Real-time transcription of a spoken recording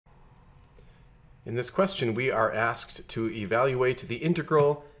In this question, we are asked to evaluate the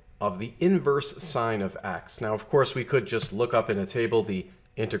integral of the inverse sine of x. Now, of course, we could just look up in a table the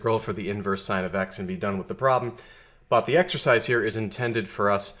integral for the inverse sine of x and be done with the problem, but the exercise here is intended for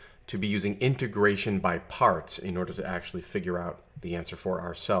us to be using integration by parts in order to actually figure out the answer for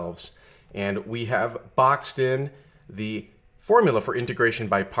ourselves. And we have boxed in the formula for integration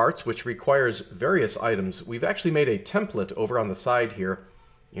by parts, which requires various items. We've actually made a template over on the side here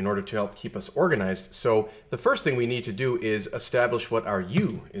in order to help keep us organized. So the first thing we need to do is establish what our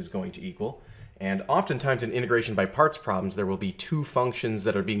u is going to equal. And oftentimes in integration by parts problems, there will be two functions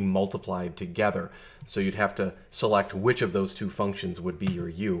that are being multiplied together. So you'd have to select which of those two functions would be your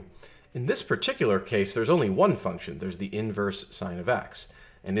u. In this particular case, there's only one function. There's the inverse sine of x.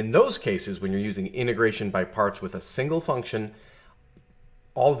 And in those cases, when you're using integration by parts with a single function,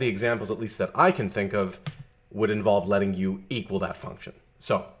 all of the examples, at least that I can think of, would involve letting u equal that function.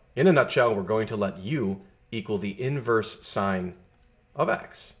 So, in a nutshell, we're going to let u equal the inverse sine of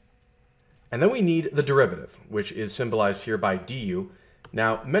x. And then we need the derivative, which is symbolized here by du.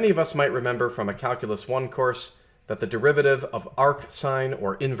 Now, many of us might remember from a Calculus 1 course that the derivative of arc sine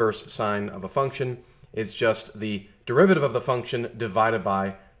or inverse sine of a function is just the derivative of the function divided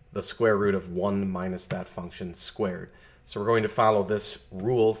by the square root of 1 minus that function squared. So we're going to follow this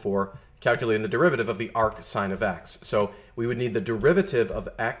rule for calculating the derivative of the arc sine of x. So we would need the derivative of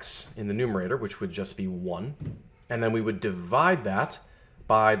x in the numerator, which would just be 1. And then we would divide that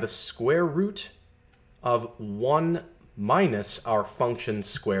by the square root of 1 minus our function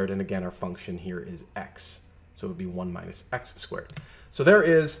squared. And again, our function here is x. So it would be 1 minus x squared. So there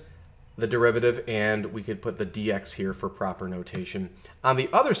is the derivative, and we could put the dx here for proper notation. On the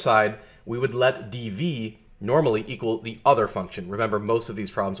other side, we would let dv normally equal the other function. Remember, most of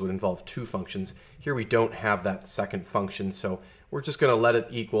these problems would involve two functions. Here we don't have that second function, so we're just going to let it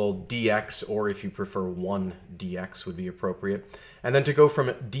equal dx, or if you prefer 1 dx would be appropriate. And then to go from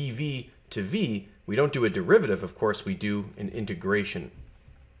dv to v, we don't do a derivative, of course, we do an integration.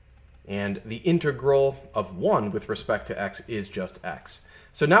 And the integral of 1 with respect to x is just x.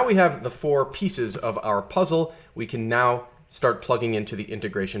 So now we have the four pieces of our puzzle. We can now start plugging into the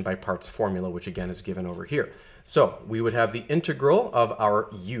integration by parts formula, which again is given over here. So we would have the integral of our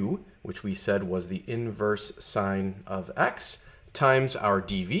u, which we said was the inverse sine of x, times our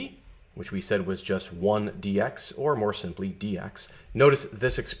dv, which we said was just 1 dx, or more simply dx. Notice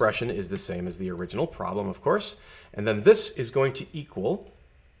this expression is the same as the original problem, of course. And then this is going to equal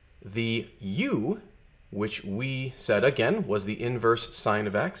the u, which we said again was the inverse sine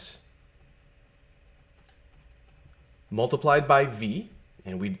of x, multiplied by v,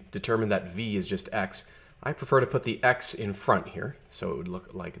 and we determined that v is just x. I prefer to put the x in front here, so it would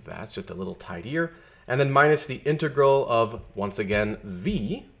look like that. It's just a little tidier. And then minus the integral of, once again,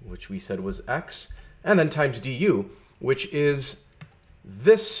 v, which we said was x, and then times du, which is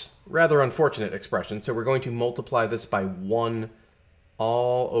this rather unfortunate expression. So we're going to multiply this by 1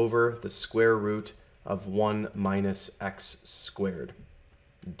 all over the square root of 1 minus x squared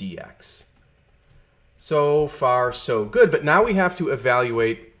dx. So far, so good, but now we have to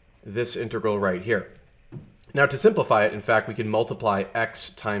evaluate this integral right here. Now to simplify it, in fact, we can multiply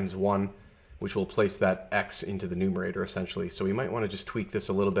x times 1, which will place that x into the numerator essentially. So we might want to just tweak this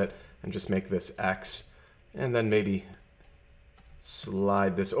a little bit and just make this x, and then maybe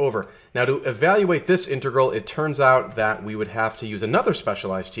slide this over. Now to evaluate this integral, it turns out that we would have to use another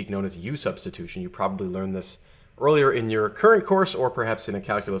specialized technique known as U-Substitution. You probably learned this earlier in your current course or perhaps in a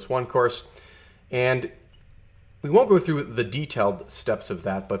Calculus 1 course. And we won't go through the detailed steps of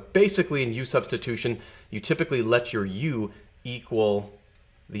that, but basically in U-Substitution, you typically let your u equal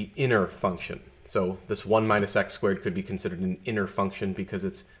the inner function. So this 1 minus x squared could be considered an inner function because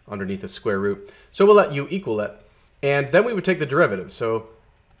it's underneath a square root. So we'll let u equal it. And then we would take the derivative. So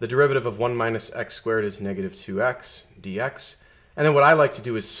the derivative of 1 minus x squared is negative 2x dx. And then what I like to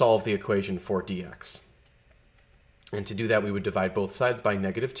do is solve the equation for dx. And to do that, we would divide both sides by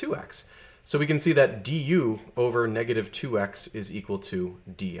negative 2x. So we can see that du over negative 2x is equal to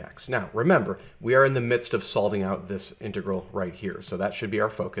dx. Now, remember, we are in the midst of solving out this integral right here. So that should be our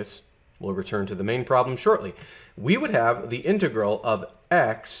focus. We'll return to the main problem shortly. We would have the integral of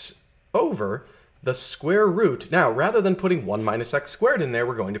x over the square root. Now, rather than putting 1 minus x squared in there,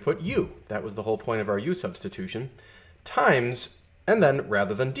 we're going to put u. That was the whole point of our U-Substitution. Times, and then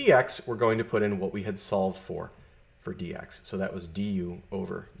rather than dx, we're going to put in what we had solved for dx. So that was du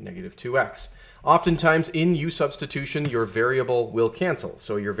over negative 2x. Oftentimes in U-Substitution, your variable will cancel.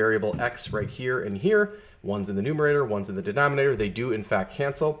 So your variable x right here and here, one's in the numerator, one's in the denominator, they do in fact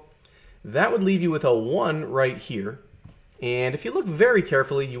cancel. That would leave you with a 1 right here. And if you look very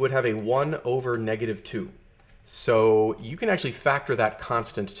carefully, you would have a 1 over negative 2. So you can actually factor that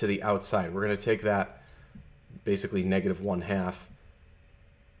constant to the outside. We're going to take that basically negative 1/2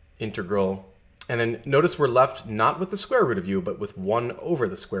 integral. And then notice we're left not with the square root of u, but with 1 over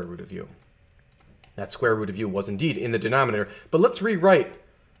the square root of u. That square root of u was indeed in the denominator. But let's rewrite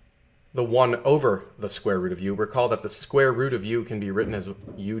the 1 over the square root of u. Recall that the square root of u can be written as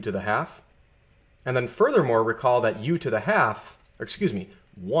u to the half. And then furthermore, recall that u to the half, or excuse me,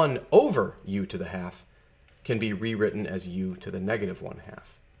 1 over u to the half can be rewritten as u to the negative 1/2.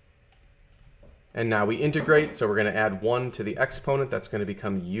 And now we integrate, so we're going to add 1 to the exponent. That's going to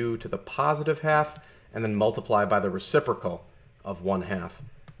become u to the positive half, and then multiply by the reciprocal of 1/2,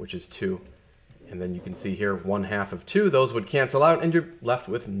 which is 2. And then you can see here 1/2 of 2. Those would cancel out, and you're left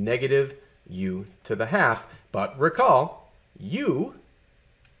with negative u to the half. But recall, u,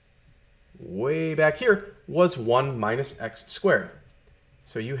 way back here, was 1 minus x squared.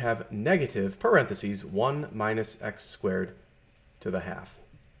 So you have negative, parentheses, 1 minus x squared to the half.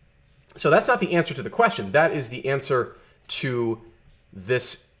 So that's not the answer to the question. That is the answer to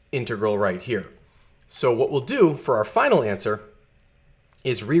this integral right here. So what we'll do for our final answer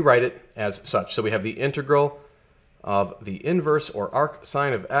is rewrite it as such. So we have the integral of the inverse or arc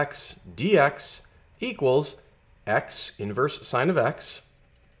sine of x dx equals x inverse sine of x,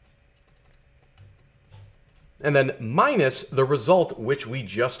 and then minus the result which we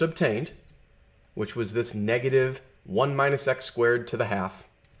just obtained, which was this negative 1 minus x squared to the half.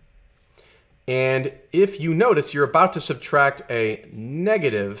 And if you notice, you're about to subtract a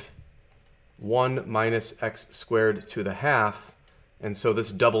negative 1 minus x squared to the half. And so this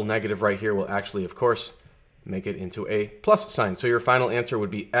double negative right here will actually, of course, make it into a plus sign. So your final answer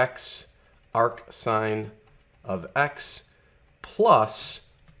would be x arc sine of x plus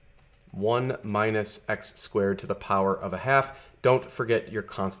 1 minus x squared to the power of a half. Don't forget your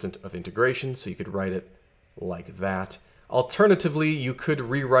constant of integration, so you could write it like that. Alternatively, you could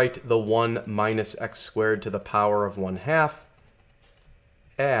rewrite the 1 minus x squared to the power of 1/2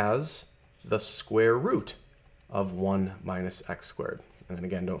 as the square root of 1 minus x squared. And then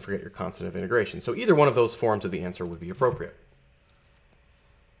again, don't forget your constant of integration. So either one of those forms of the answer would be appropriate.